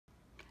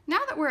Now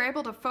that we're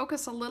able to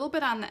focus a little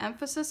bit on the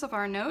emphasis of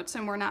our notes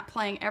and we're not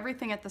playing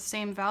everything at the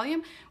same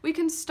volume, we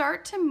can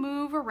start to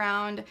move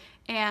around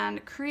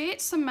and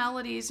create some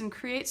melodies and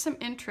create some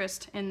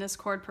interest in this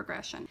chord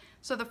progression.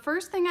 So the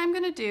first thing I'm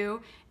going to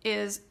do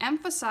is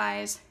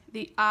emphasize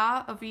the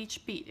ah of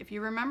each beat. If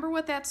you remember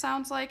what that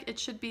sounds like, it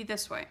should be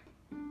this way.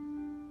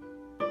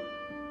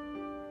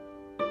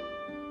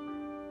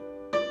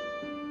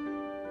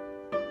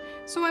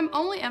 So I'm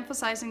only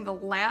emphasizing the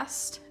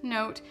last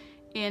note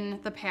in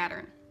the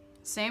pattern.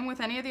 Same with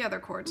any of the other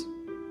chords.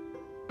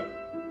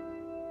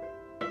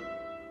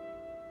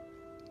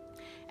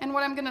 And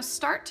what I'm going to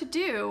start to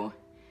do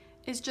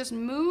is just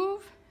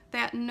move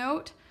that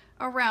note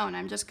around.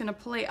 I'm just going to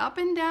play up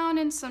and down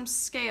in some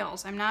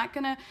scales. I'm not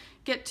going to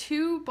get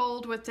too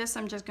bold with this.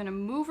 I'm just going to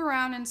move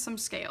around in some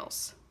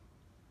scales.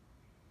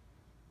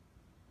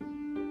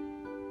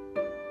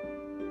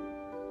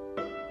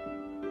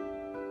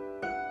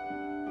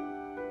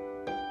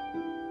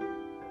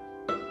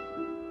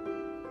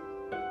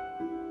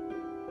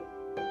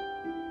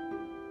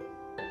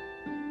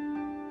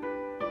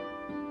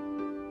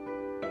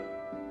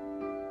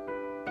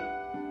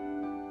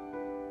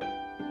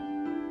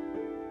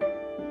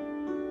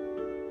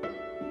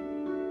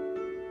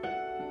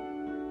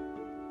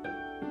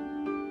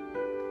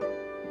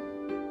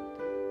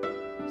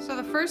 So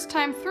the first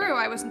time through,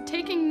 I was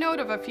taking note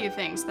of a few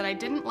things that I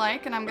didn't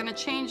like, and I'm going to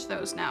change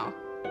those now.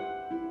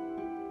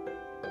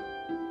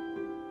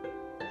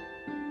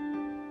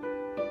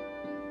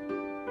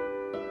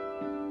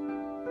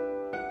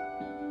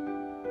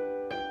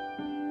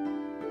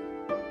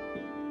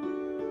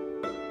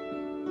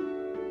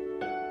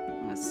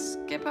 I'm going to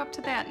skip up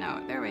to that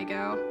note. There we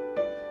go.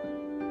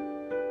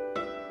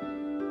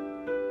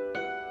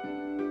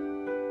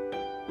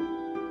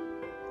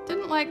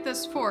 Didn't like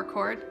this 4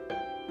 chord.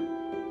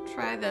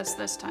 Try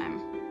this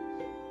time.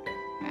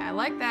 Yeah, I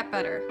like that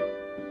better.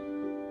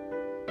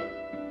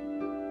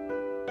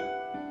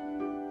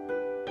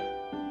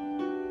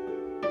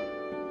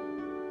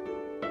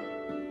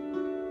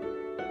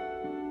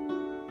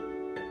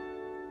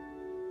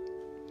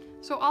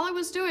 So all I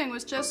was doing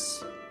was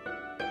just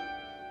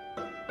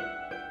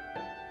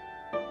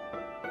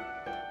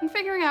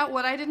figuring out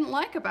what I didn't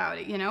like about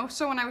it, you know?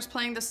 So when I was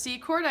playing the C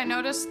chord, I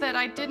noticed that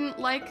I didn't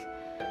like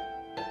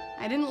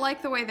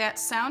the way that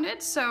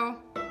sounded, so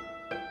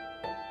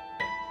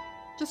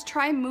just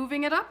try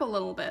moving it up a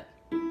little bit.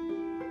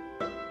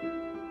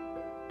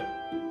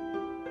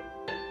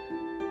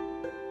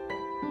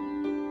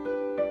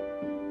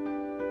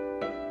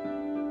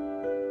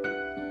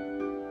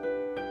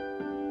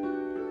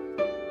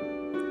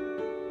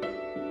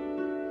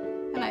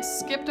 And I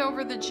skipped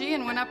over the G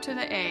and went up to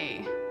the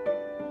A.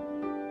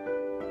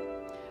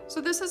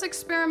 So this is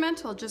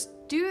experimental.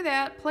 Just do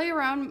that, play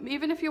around.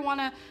 Even if you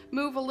want to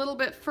move a little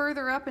bit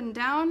further up and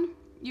down,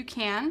 you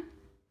can.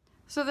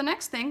 So the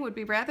next thing would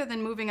be, rather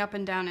than moving up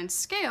and down in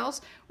scales,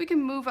 we can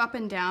move up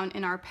and down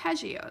in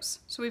arpeggios.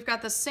 So we've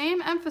got the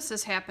same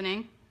emphasis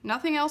happening.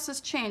 Nothing else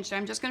has changed.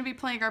 I'm just going to be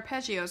playing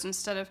arpeggios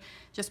instead of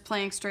just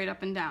playing straight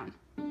up and down.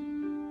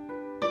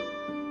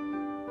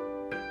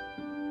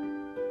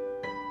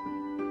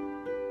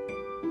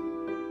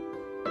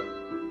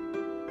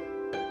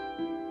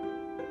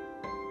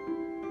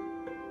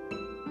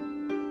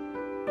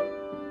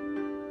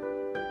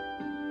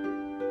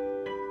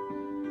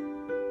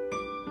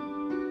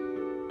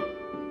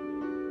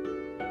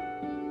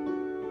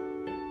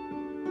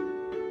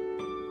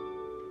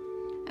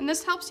 And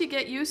this helps you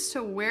get used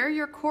to where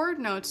your chord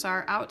notes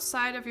are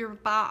outside of your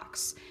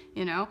box.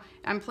 You know,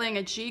 I'm playing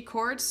a G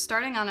chord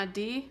starting on a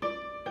D,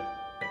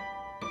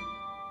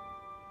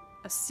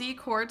 a C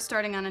chord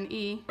starting on an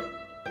E,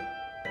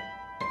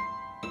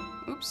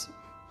 oops,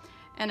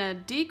 and a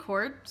D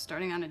chord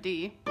starting on a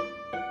D.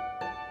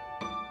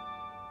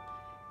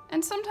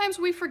 And sometimes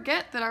we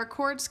forget that our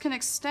chords can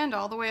extend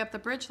all the way up the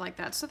bridge like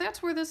that, so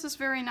that's where this is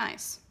very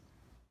nice.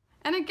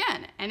 And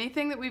again,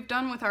 anything that we've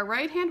done with our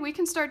right hand, we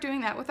can start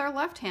doing that with our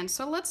left hand.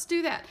 So let's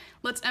do that.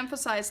 Let's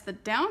emphasize the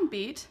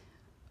downbeat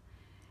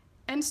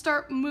and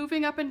start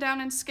moving up and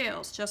down in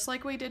scales, just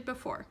like we did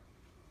before.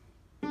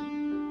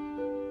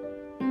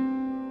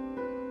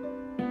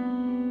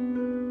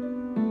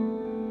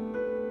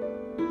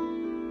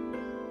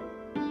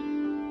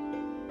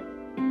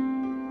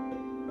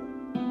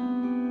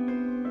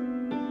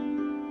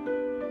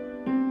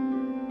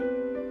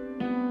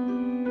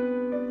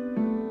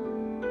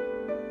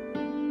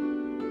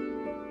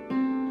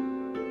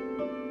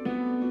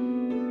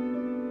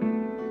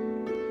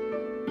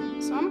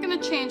 So I'm going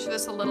to change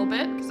this a little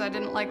bit because I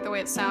didn't like the way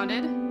it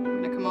sounded. I'm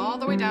going to come all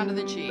the way down to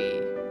the G.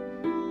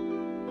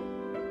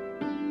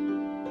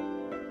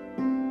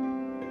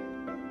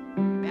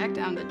 Back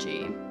down to the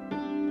G.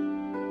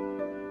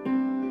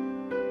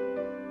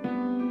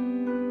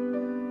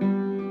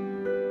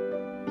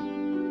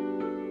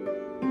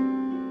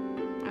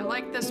 I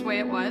like this way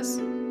it was.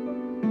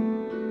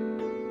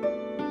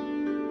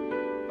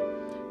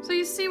 So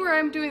you see where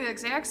I'm doing the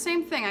exact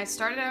same thing. I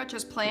started out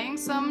just playing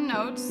some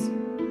notes.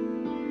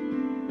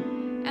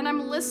 And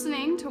I'm listening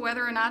listening to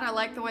whether or not I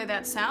like the way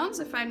that sounds.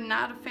 If I'm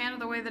not a fan of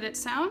the way that it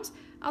sounds,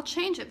 I'll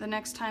change it the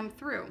next time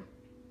through.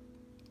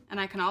 And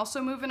I can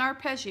also move in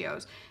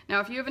arpeggios. Now,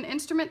 if you have an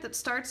instrument that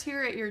starts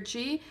here at your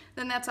G,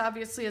 then that's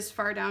obviously as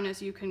far down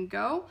as you can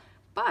go.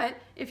 But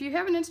if you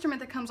have an instrument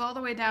that comes all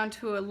the way down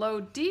to a low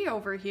D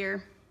over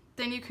here,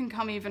 then you can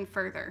come even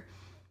further.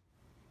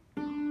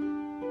 All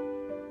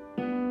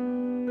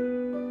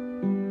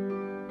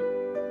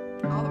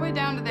the way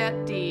down to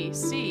that D,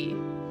 C.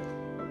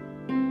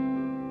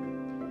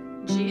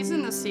 G's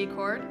in the C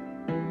chord,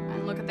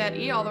 and look at that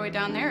E all the way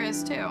down there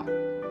is too.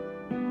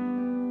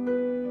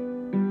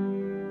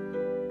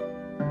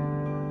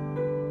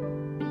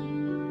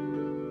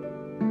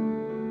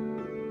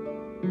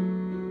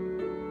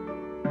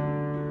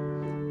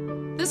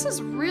 This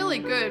is really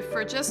good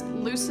for just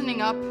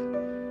loosening up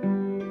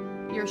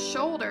your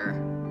shoulder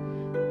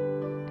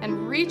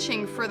and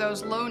reaching for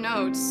those low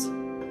notes.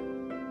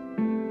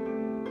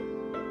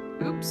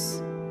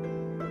 Oops.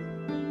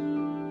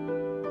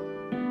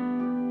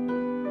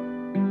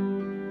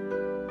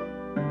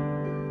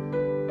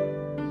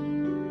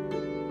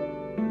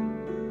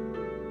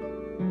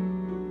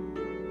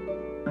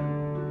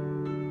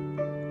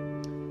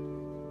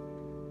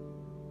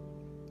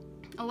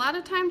 A lot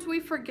of times we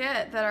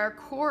forget that our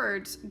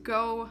chords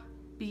go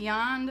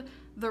beyond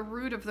the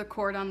root of the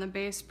chord on the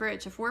bass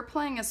bridge. If we're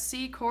playing a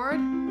C chord,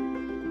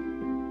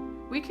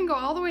 we can go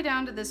all the way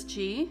down to this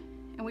G,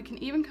 and we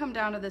can even come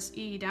down to this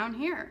E down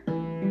here.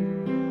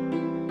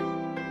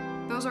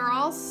 Those are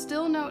all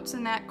still notes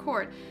in that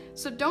chord.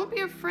 So don't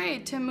be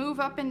afraid to move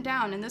up and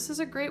down, and this is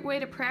a great way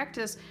to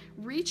practice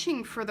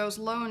reaching for those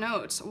low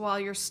notes while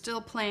you're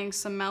still playing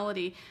some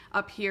melody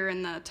up here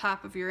in the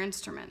top of your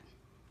instrument.